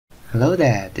Hello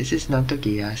there, this is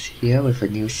Nantogias here with a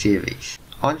new series.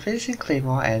 On finishing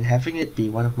Claymore and having it be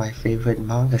one of my favorite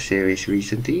manga series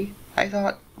recently, I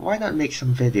thought why not make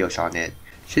some videos on it,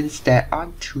 since there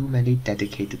aren't too many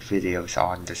dedicated videos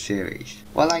on the series.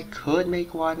 While I could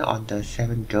make one on the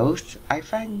 7 ghosts, I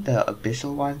find the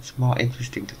Abyssal ones more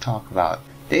interesting to talk about.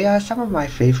 They are some of my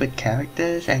favorite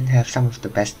characters and have some of the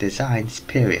best designs,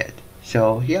 period.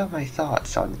 So here are my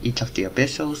thoughts on each of the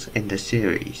Abyssals in the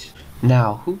series.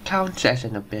 Now, who counts as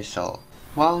an Abyssal?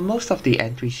 While most of the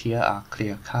entries here are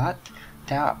clear-cut,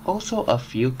 there are also a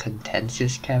few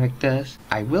contentious characters.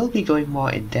 I will be going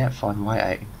more in depth on why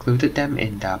I included them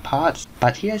in their parts,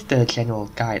 but here's the general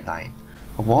guideline.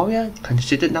 A warrior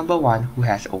considered number 1 who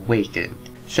has awakened.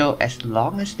 So as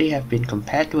long as they have been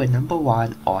compared to a number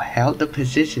 1 or held the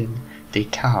position, they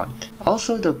count.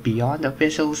 Also, the Beyond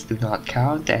Abyssals do not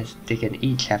count as they can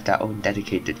each have their own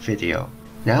dedicated video.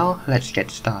 Now, let's get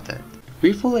started.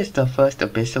 Riful is the first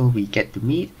Abyssal we get to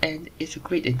meet and it's a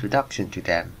great introduction to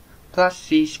them. Plus,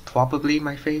 she's probably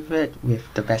my favorite with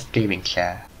the best gaming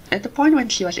chair. At the point when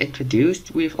she was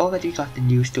introduced, we've already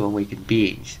gotten used to awakened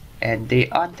beings, and they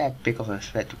aren't that big of a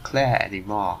threat to Claire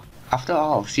anymore. After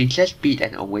all, she just beat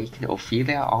an awakened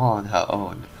Ophelia all on her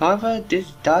own. However,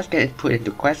 this does get put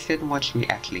into question once we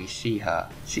actually see her.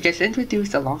 She gets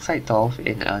introduced alongside Dolph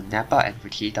in a Nappa and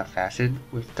Vegeta fashion,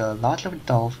 with the larger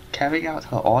Dolph carrying out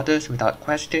her orders without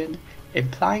question,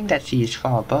 implying that she is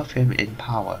far above him in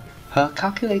power. Her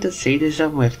calculated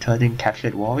sadism with turning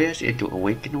captured warriors into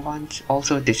awakened ones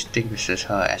also distinguishes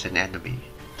her as an enemy.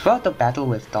 Throughout the battle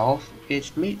with Dolph,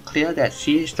 it's made clear that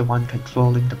she is the one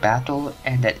controlling the battle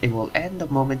and that it will end the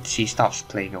moment she stops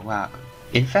playing around.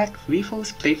 In fact,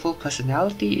 Riful's playful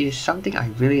personality is something I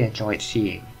really enjoyed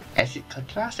seeing, as it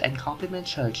contrasts and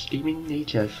complements her scheming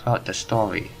nature throughout the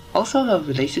story. Also, her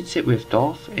relationship with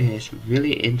Dolph is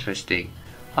really interesting.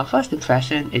 On first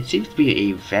impression, it seems to be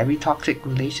a very toxic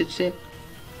relationship,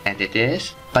 and it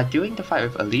is, but during the fight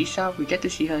with Alicia, we get to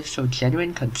see her show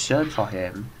genuine concern for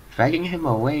him, dragging him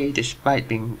away despite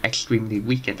being extremely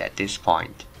weakened at this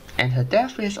point. And her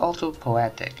death is also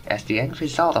poetic, as the end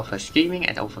result of her scheming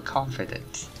and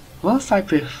overconfidence. Whilst I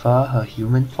prefer her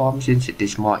human form since it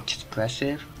is more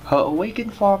expressive, her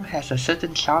awakened form has a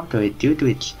certain charm to it due to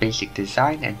its basic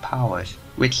design and powers,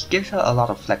 which gives her a lot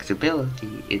of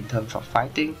flexibility in terms of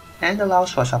fighting and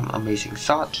allows for some amazing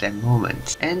shots and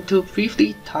moments. And to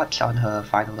briefly touch on her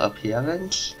final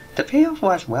appearance, the payoff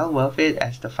was well worth it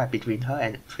as the fight between her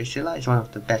and Priscilla is one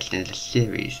of the best in the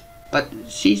series. But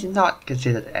she's not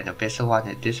considered an Abyssal one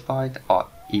at this point, or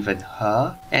even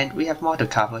her, and we have more to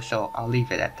cover, so I'll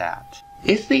leave it at that.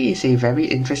 Isley is a very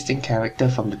interesting character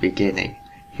from the beginning.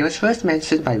 He was first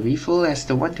mentioned by Riful as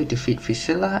the one to defeat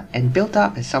Priscilla and built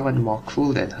up as someone more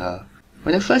cruel than her.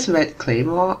 When I first read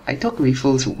Claymore, I took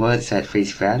Riful's words at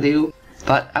face value,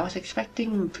 but I was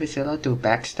expecting Priscilla to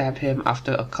backstab him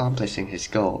after accomplishing his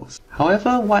goals.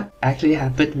 However, what actually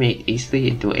happened made Isley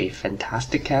into a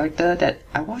fantastic character that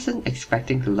I wasn't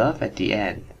expecting to love at the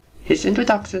end. His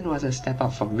introduction was a step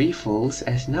up from Riful's,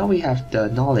 as now we have the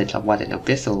knowledge of what an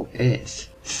Abyssal is.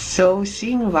 So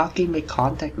seeing Rocky make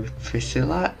contact with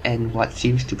Priscilla and what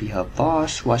seems to be her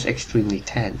boss was extremely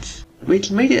tense, which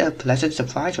made it a pleasant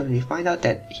surprise when we find out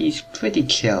that he's pretty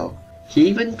chill. He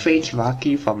even trains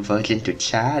Rocky from Virgin to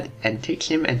Chad and takes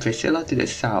him and Priscilla to the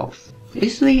south.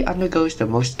 Isley undergoes the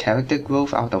most character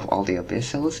growth out of all the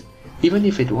Abyssals, even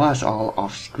if it was all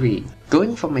off-screen,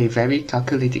 going from a very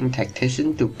calculating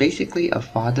tactician to basically a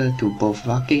father to both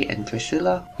Rocky and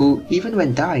Priscilla, who even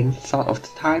when dying thought of the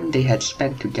time they had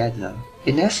spent together.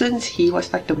 In essence, he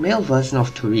was like the male version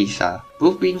of Teresa,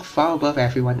 both being far above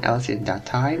everyone else in that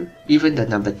time, even the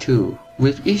number 2,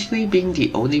 with Isley being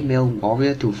the only male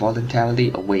warrior to voluntarily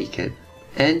awaken.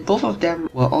 And both of them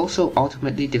were also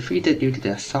ultimately defeated due to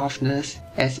their softness,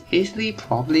 as Isley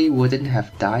probably wouldn't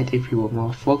have died if he were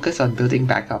more focused on building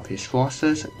back up his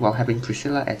forces while having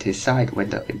Priscilla at his side when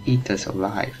the Eaters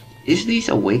arrived. Isley's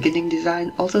awakening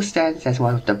design also stands as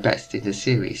one of the best in the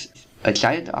series, a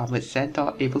giant armored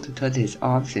centaur able to turn his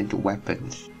arms into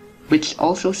weapons, which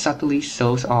also subtly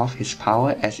shows off his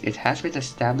power as it has been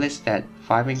established that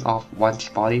firing off one's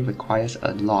body requires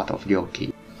a lot of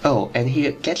yoki. Oh, and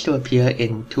he gets to appear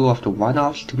in 2 of the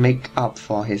one-offs to make up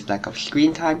for his lack of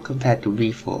screen time compared to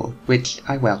Riful, which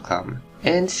I welcome.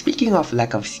 And speaking of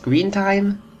lack of screen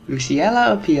time,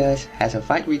 Luciela appears, has a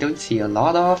fight we don't see a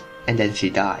lot of, and then she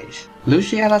dies.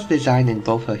 Luciela's design in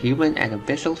both her human and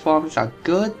Abyssal forms are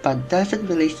good but doesn't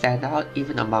really stand out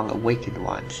even among awakened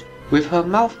ones, with her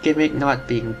mouth gimmick not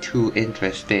being too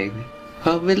interesting.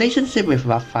 Her relationship with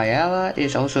Rafaela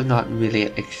is also not really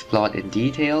explored in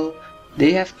detail,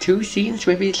 They have two scenes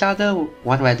with each other,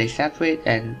 one where they separate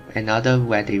and another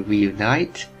where they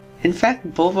reunite. In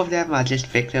fact, both of them are just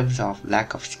victims of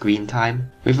lack of screen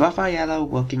time, with Rafaela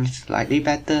working slightly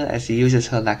better as she uses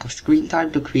her lack of screen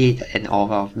time to create an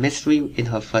aura of mystery in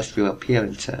her first few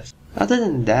appearances. Other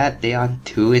than that, they aren't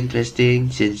too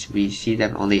interesting since we see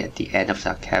them only at the end of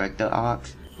their character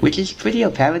arcs, which is pretty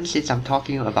apparent since I'm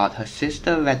talking about her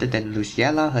sister rather than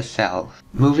Luciela herself.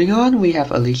 Moving on, we have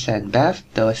Alicia and Beth,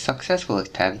 the successful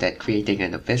attempt at creating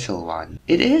an Abyssal one.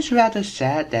 It is rather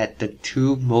sad that the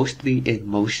two mostly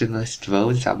emotionless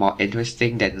drones are more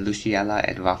interesting than Luciela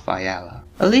and Rafaela.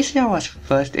 Alicia was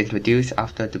first introduced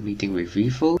after the meeting with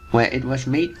Riful, where it was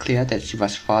made clear that she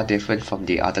was far different from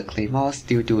the other Claymores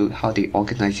due to how the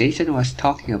organization was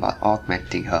talking about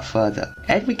augmenting her further.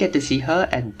 And we get to see her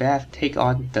and Beth take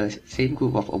on the same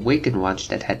group of awakened ones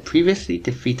that had previously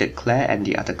defeated Claire and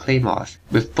the other Claymores,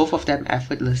 with both of them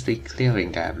effortlessly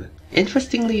clearing them.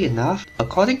 Interestingly enough,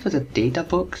 according to the data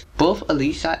books, both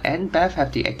Alicia and Beth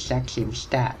have the exact same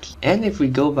stats. And if we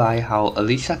go by how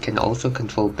Alicia can also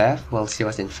control Beth while she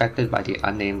was infected by the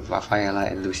unnamed Rafaela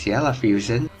and Luciela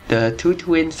fusion, the two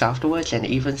twins afterwards, and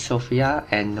even Sophia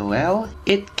and Noelle,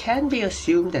 it can be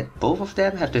assumed that both of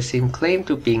them have the same claim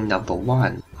to being number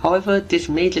one. However, this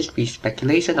may just be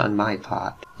speculation on my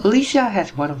part. Alicia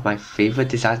has one of my favorite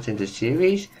designs in the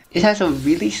series. It has a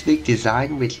really sleek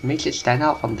design which makes it stand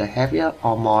out from the heavier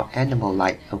or more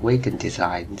animal-like awakened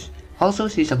designs. Also,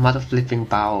 she's a mother flipping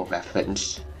bow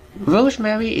reference.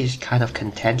 Rosemary is kind of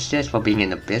contentious for being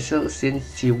an Abyssal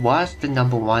since she was the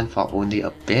number one for only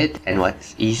a bit and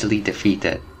was easily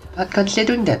defeated. But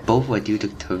considering that both were due to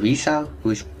Teresa,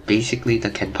 who's basically the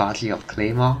Kenpachi of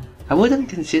Claymore, I wouldn't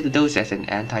consider those as an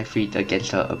anti-feat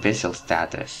against her Abyssal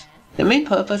status. The main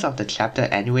purpose of the chapter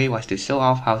anyway was to show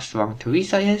off how strong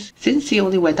Teresa is, since she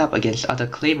only went up against other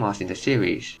Claymores in the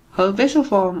series. Her Abyssal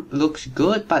form looks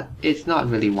good, but it's not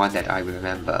really one that I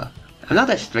remember. I'm not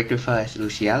as strict with her as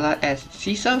Luciela, as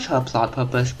she serves her plot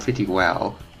purpose pretty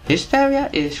well. Hysteria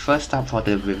is first up for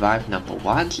the revived number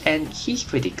ones, and she's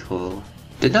pretty cool.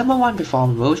 The number one before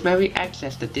Rosemary acts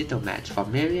as the ditto match for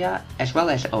Miria, as well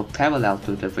as a parallel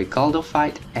to the Rigaldo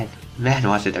fight, and man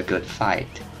was it a good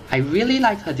fight. I really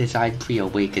like her design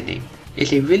pre-awakening.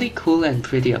 It's a really cool and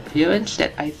pretty appearance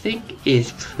that I think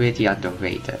is pretty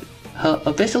underrated. Her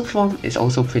Abyssal form is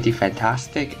also pretty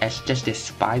fantastic as just a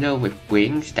spider with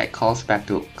wings that calls back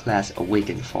to Claire's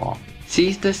awakened form.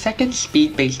 She's the second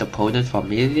speed-based opponent for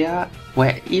Miria,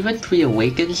 where even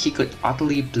pre-awakened she could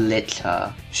utterly blitz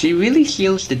her. She really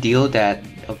seals the deal that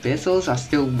Abyssals are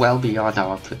still well beyond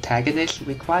our protagonist,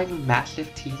 requiring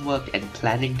massive teamwork and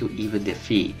planning to even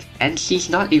defeat. And she's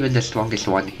not even the strongest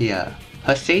one here.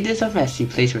 Her sadism as she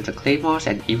plays with the Claymores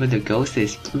and even the Ghost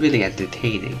is really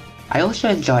entertaining. I also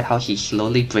enjoyed how she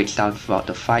slowly breaks down throughout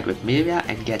the fight with Miria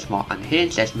and gets more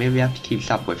unhinged as Miria keeps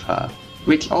up with her,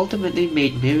 which ultimately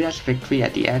made Miria's victory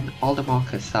at the end all the more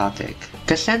cathartic.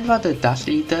 Cassandra the Dust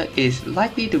Eater is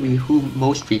likely to be who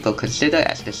most people consider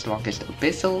as the strongest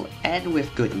Abyssal, and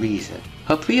with good reason.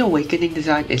 Her pre-awakening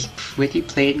design is pretty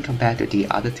plain compared to the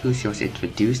other two she was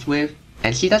introduced with,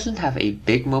 and she doesn't have a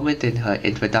big moment in her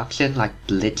introduction like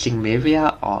blitzing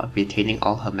Miria or retaining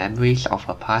all her memories of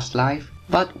her past life,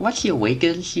 but once she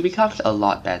awakens, she becomes a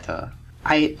lot better.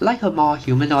 I like her more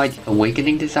humanoid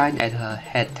awakening design and her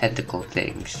head tentacle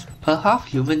things. Her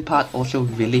half-human part also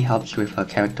really helps with her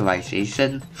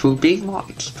characterization through being more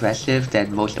expressive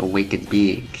than most awakened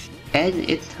beings. And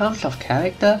in terms of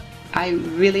character, I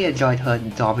really enjoyed her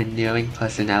domineering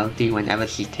personality whenever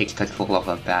she takes control of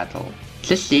a battle.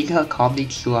 Just seeing her calmly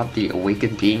chew up the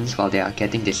awakened beings while they are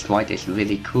getting destroyed is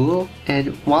really cool,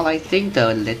 and while I think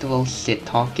the literal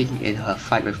shit-talking in her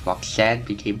fight with Roxanne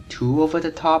became too over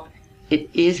the top, it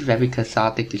is very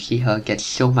cathartic to see her get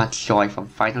so much joy from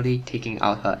finally taking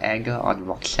out her anger on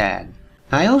Roxanne.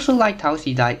 I also liked how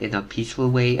she died in a peaceful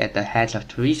way at the hands of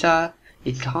Teresa,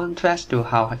 in contrast to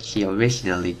how she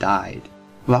originally died.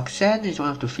 Roxanne is one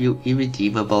of the few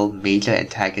irredeemable major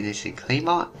antagonists in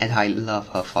Claymore, and I love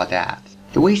her for that.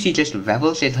 The way she just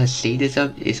revels in her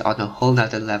sadism is on a whole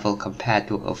nother level compared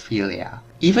to Ophelia.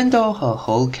 Even though her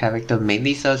whole character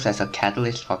mainly serves as a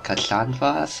catalyst for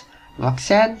Cassandra's,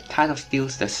 Roxanne kind of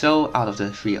steals the show out of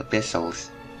the three Abyssals.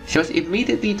 She was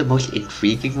immediately the most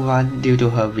intriguing one due to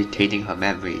her retaining her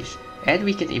memories, and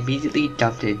we can immediately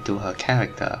jump into her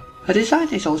character. Her design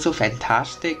is also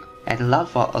fantastic, and allowed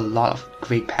for a lot of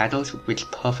great panels which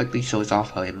perfectly shows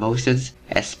off her emotions,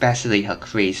 especially her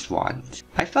crazed ones.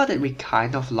 I felt that we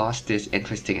kind of lost this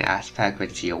interesting aspect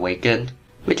when she awakened,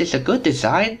 which is a good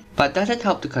design, but doesn't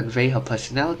help to convey her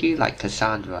personality like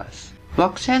Cassandra's.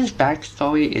 Roxanne's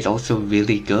backstory is also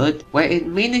really good, where it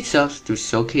mainly serves to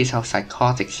showcase how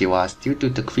psychotic she was due to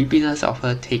the creepiness of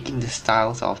her taking the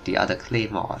styles of the other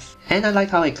Claymores. And I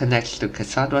like how it connects to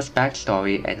Cassandra's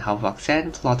backstory and how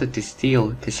Roxanne plotted to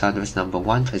steal Cassandra's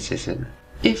 #1 position.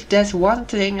 If there's one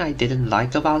thing I didn't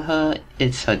like about her,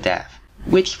 it's her death,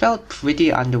 which felt pretty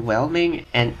underwhelming,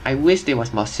 and I wish it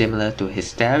was more similar to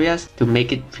Hysteria's to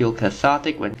make it feel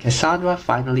cathartic when Cassandra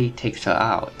finally takes her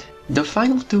out. The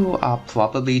final two are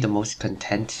probably the most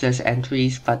contentious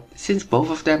entries, but since both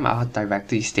of them are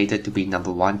directly stated to be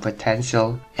 #1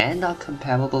 potential and are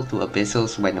comparable to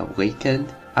Abyssal's when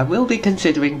awakened, I will be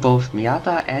considering both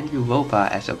Miata and Europa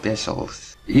as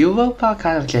Abyssals. Europa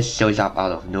kind of just shows up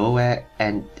out of nowhere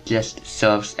and just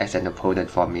serves as an opponent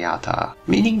for Miata,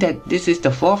 meaning that this is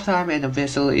the 4th time an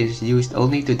Abyssal is used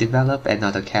only to develop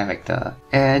another character,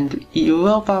 and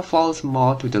Europa falls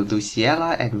more to the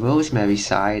Luciela and Rosemary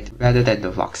side rather than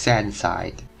the Roxanne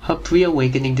side. Her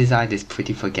pre-awakening design is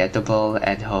pretty forgettable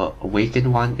and her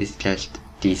awakened one is just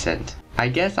decent. I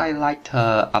guess I liked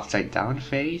her upside down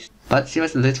phase, but she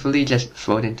was literally just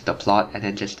thrown into the plot and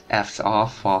then just F's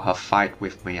off for her fight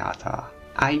with Miata.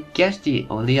 I guess the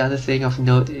only other thing of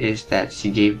note is that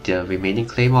she gave the remaining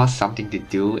Claymores something to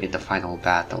do in the final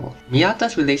battle.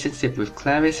 Miata's relationship with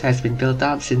Clarice has been built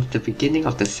up since the beginning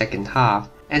of the second half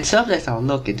and serves as our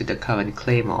look into the current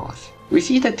Claymores. We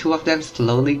see the two of them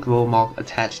slowly grow more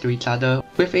attached to each other,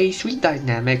 with a sweet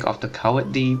dynamic of the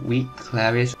cowardly, weak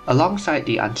Clarice alongside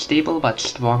the unstable but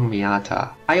strong Miata.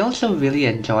 I also really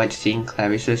enjoyed seeing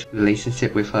Clarice's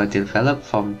relationship with her develop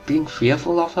from being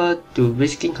fearful of her to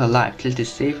risking her life just to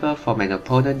save her from an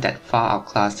opponent that far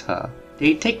outclassed her.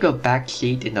 They take a back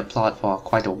seat in the plot for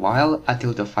quite a while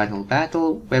until the final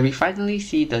battle, where we finally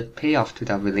see the payoff to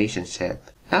their relationship.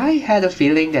 I had a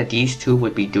feeling that these two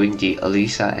would be doing the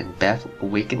Alicia and Beth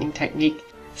awakening technique,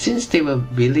 since they were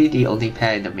really the only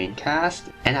pair in the main cast,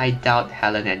 and I doubt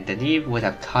Helen and Denis would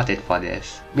have cut it for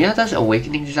this. Miata's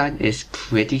awakening design is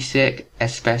pretty sick,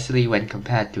 especially when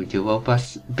compared to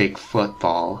Europa's big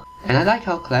football. And I like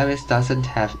how Clarice doesn't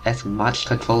have as much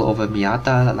control over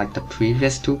Miata like the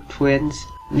previous two twins,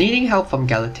 needing help from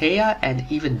Galatea and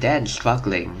even then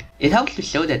struggling. It helps to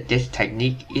show that this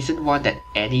technique isn't one that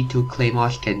any two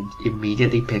Claymores can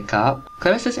immediately pick up.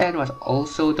 Clarice's end was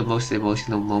also the most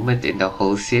emotional moment in the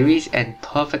whole series and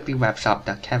perfectly wraps up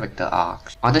the character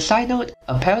arcs. On a side note,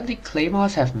 apparently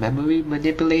Claymores have memory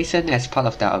manipulation as part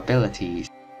of their abilities.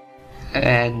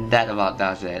 And that about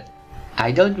does it.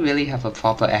 I don't really have a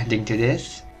proper ending to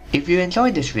this. If you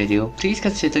enjoyed this video, please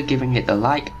consider giving it a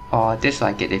like or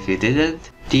dislike it if you didn't.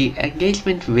 The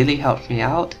engagement really helps me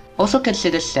out. Also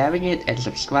consider sharing it and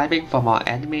subscribing for more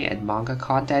anime and manga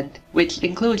content, which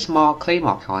includes more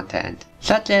Claymore content,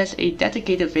 such as a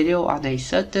dedicated video on a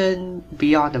certain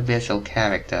Beyond Abyssal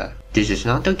character. This is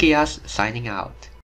Not signing out.